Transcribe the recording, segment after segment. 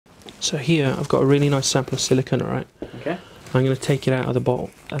So here I've got a really nice sample of silicon, alright? Okay. I'm going to take it out of the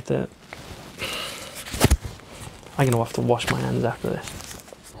bottle. I'm going to have to wash my hands after this.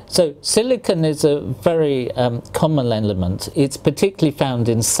 So silicon is a very common element. It's particularly found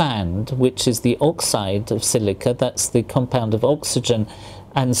in sand, which is the oxide of silica. That's the compound of oxygen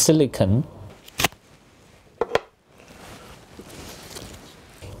and silicon.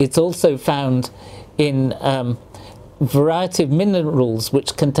 It's also found in a variety of minerals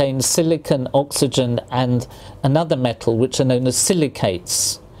which contain silicon, oxygen and another metal which are known as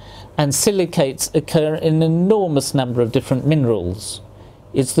silicates. And silicates occur in an enormous number of different minerals.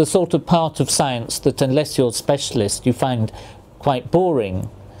 It's the sort of part of science that, unless you're a specialist, you find quite boring.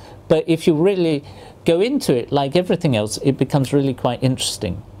 But if you really go into it, like everything else, it becomes really quite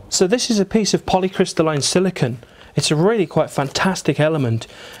interesting. So this is a piece of polycrystalline silicon. It's a really quite fantastic element,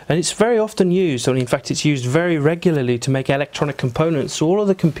 and it's very often used, and in fact it's used very regularly to make electronic components. So all of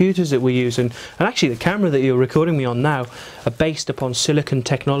the computers that we use, and actually the camera that you're recording me on now, are based upon silicon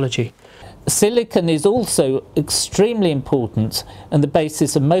technology. Silicon is also extremely important and the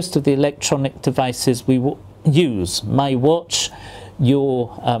basis of most of the electronic devices we use. My watch,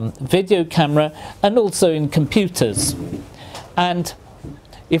 your video camera, and also in computers. And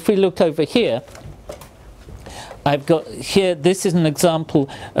if we look over here, I've got here, this is an example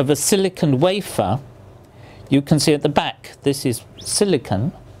of a silicon wafer. You can see at the back, this is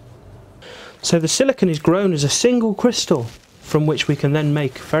silicon. So the silicon is grown as a single crystal, from which we can then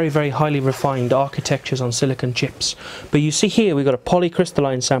make very, very highly refined architectures on silicon chips. But you see here we've got a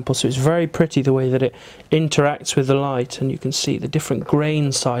polycrystalline sample, so it's very pretty the way that it interacts with the light, and you can see the different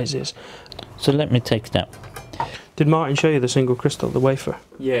grain sizes. So let me take it out. Did Martin show you the single crystal, the wafer?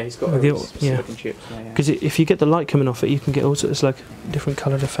 Yeah, he's got silicon chips. Because if you get the light coming off it, you can get all sorts of like different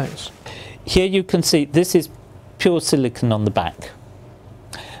coloured effects. Here you can see this is pure silicon on the back.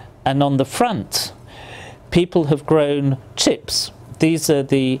 And on the front, people have grown chips. These are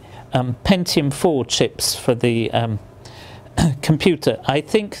the Pentium 4 chips for the computer.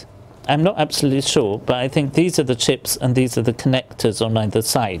 I'm not absolutely sure, but I think these are the chips and these are the connectors on either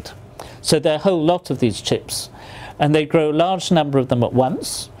side. So there are a whole lot of these chips, and they grow a large number of them at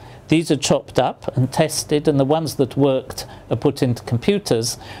once. These are chopped up and tested, and the ones that worked are put into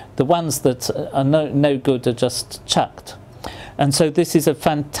computers. The ones that are no good are just chucked. And so this is a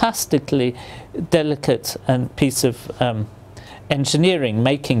fantastically delicate piece of engineering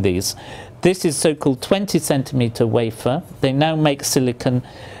making these. This is so-called 20-centimeter wafer. They now make silicon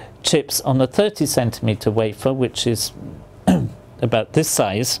chips on a 30-centimeter wafer, which is about this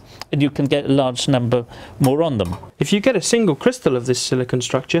size, and you can get a large number more on them. If you get a single crystal of this silicon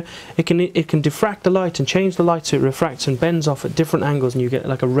structure, it can diffract the light and change the light so it refracts and bends off at different angles, and you get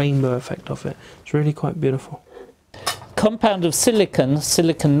like a rainbow effect of it. It's really quite beautiful. Compound of silicon,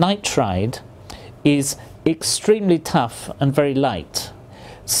 silicon nitride, is extremely tough and very light.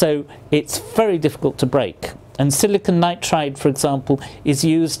 So it's very difficult to break. And silicon nitride, for example, is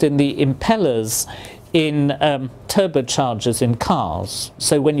used in the impellers in turbochargers in cars.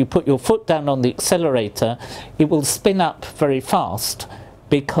 So when you put your foot down on the accelerator, it will spin up very fast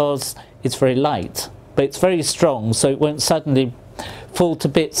because it's very light. But it's very strong, so it won't suddenly fall to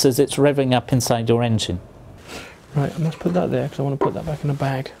bits as it's revving up inside your engine. Right, I must put that there because I want to put that back in a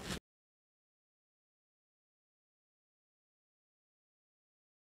bag.